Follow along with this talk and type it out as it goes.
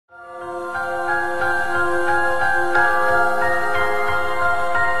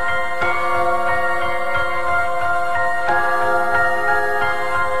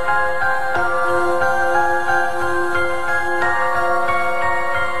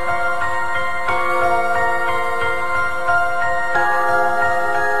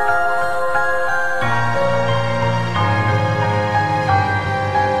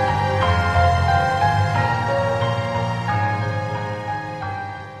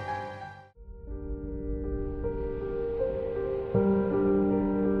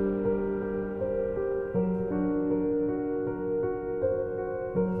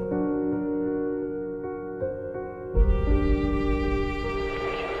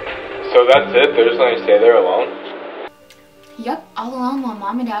So that's it? They're just letting you stay there alone? Yep, all alone while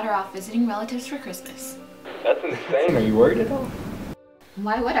Mom and Dad are off visiting relatives for Christmas. That's insane. Are you worried at all?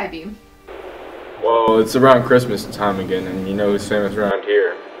 Why would I be? Well, it's around Christmas time again, and you know who's famous around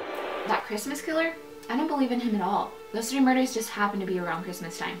here. That Christmas killer? I don't believe in him at all. Those 3 murders just happen to be around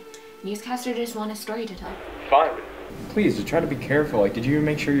Christmas time. Newscaster just want a story to tell. Fine. Please, just try to be careful. Like, did you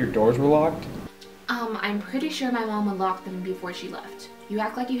make sure your doors were locked? I'm pretty sure my mom would lock them before she left. You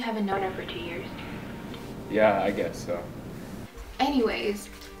act like you haven't known her for 2 years. Yeah, I guess so. Anyways,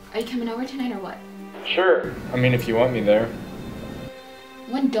 are you coming over tonight or what? Sure. I mean, if you want me there.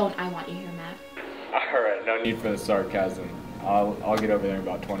 When don't I want you here, Matt? Alright, no need for the sarcasm. I'll get over there in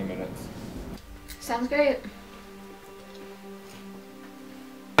about 20 minutes. Sounds great.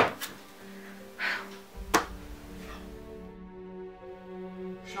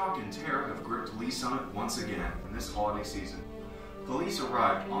 Shock and terror have gripped Lee Summit once again in this holiday season. Police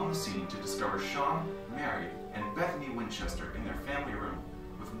arrived on the scene to discover Sean, Mary, and Bethany Winchester in their family room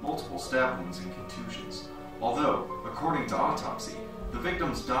with multiple stab wounds and contusions. Although, according to autopsy, the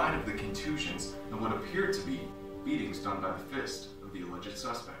victims died of the contusions and what appeared to be beatings done by the fist of the alleged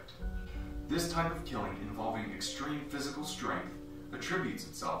suspect. This type of killing involving extreme physical strength attributes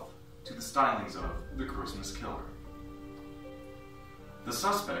itself to the stylings of the Christmas Killer. The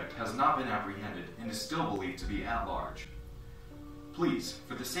suspect has not been apprehended and is still believed to be at large. Please,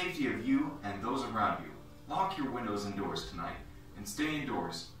 for the safety of you and those around you, lock your windows and doors tonight and stay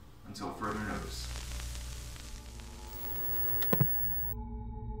indoors until further notice.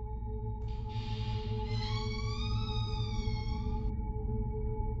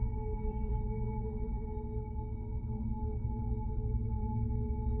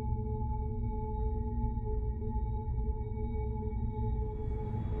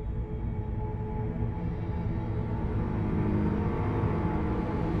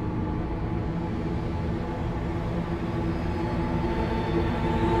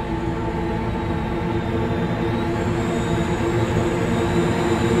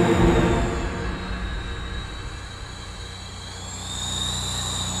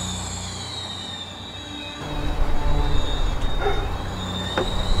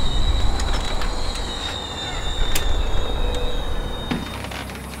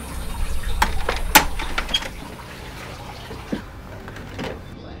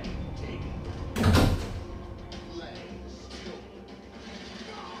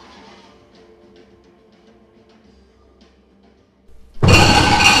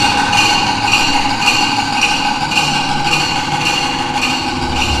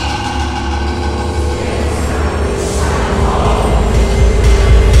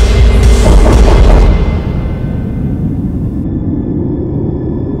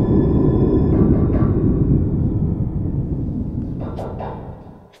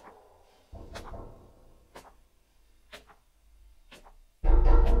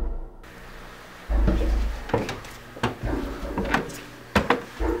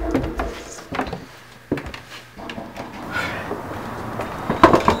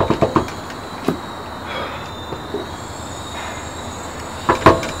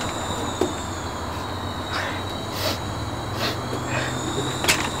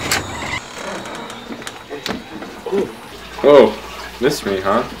 Oh, missed me,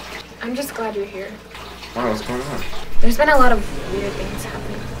 huh? I'm just glad you're here. Wow, what's going on? There's been a lot of weird things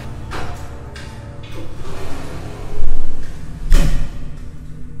happening.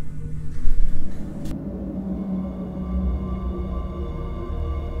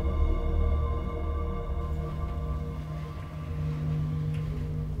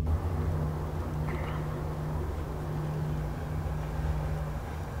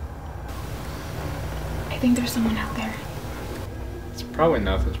 I think there's someone out there. It's probably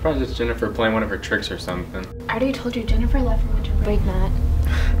nothing. It's probably just Jennifer playing one of her tricks or something. I already told you Jennifer left for winter break, Matt.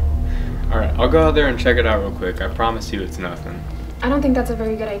 Alright, I'll go out there and check it out real quick. I promise you it's nothing. I don't think that's a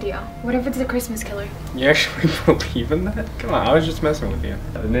very good idea. What if it's the Christmas killer? You actually believe in that? Come on, I was just messing with you.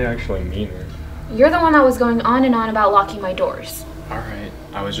 I didn't actually mean it. You're the one that was going on and on about locking my doors. Alright,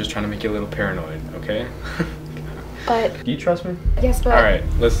 I was just trying to make you a little paranoid, okay? But... Do you trust me? Yes, but... Alright,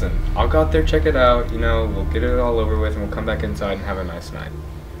 listen. I'll go out there, check it out, you know, we'll get it all over with, and we'll come back inside and have a nice night.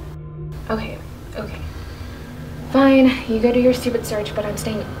 Okay, okay. Fine, you go do your stupid search, but I'm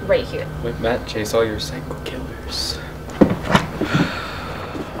staying right here. Wait, Matt, chase all your psycho killers.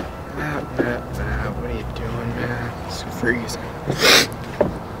 Matt, what are you doing, man? It's freezing.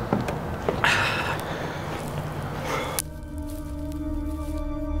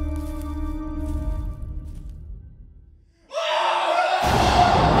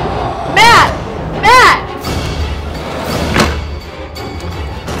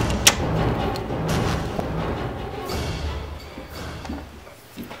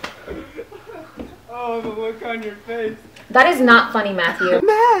 the look on your face. That is not funny, Matthew.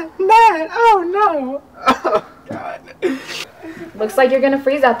 Matt, oh no. Oh, God. Looks like you're gonna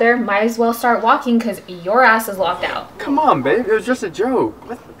freeze out there. Might as well start walking because your ass is locked out. Come on, babe. It was just a joke.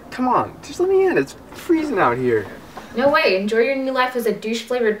 Come on, just let me in. It's freezing out here. No way. Enjoy your new life as a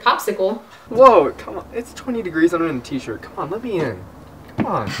douche-flavored popsicle. Whoa, come on. It's 20 degrees. I'm in a t-shirt. Come on, let me in. Come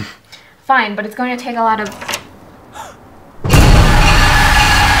on. Fine, but it's going to take a lot of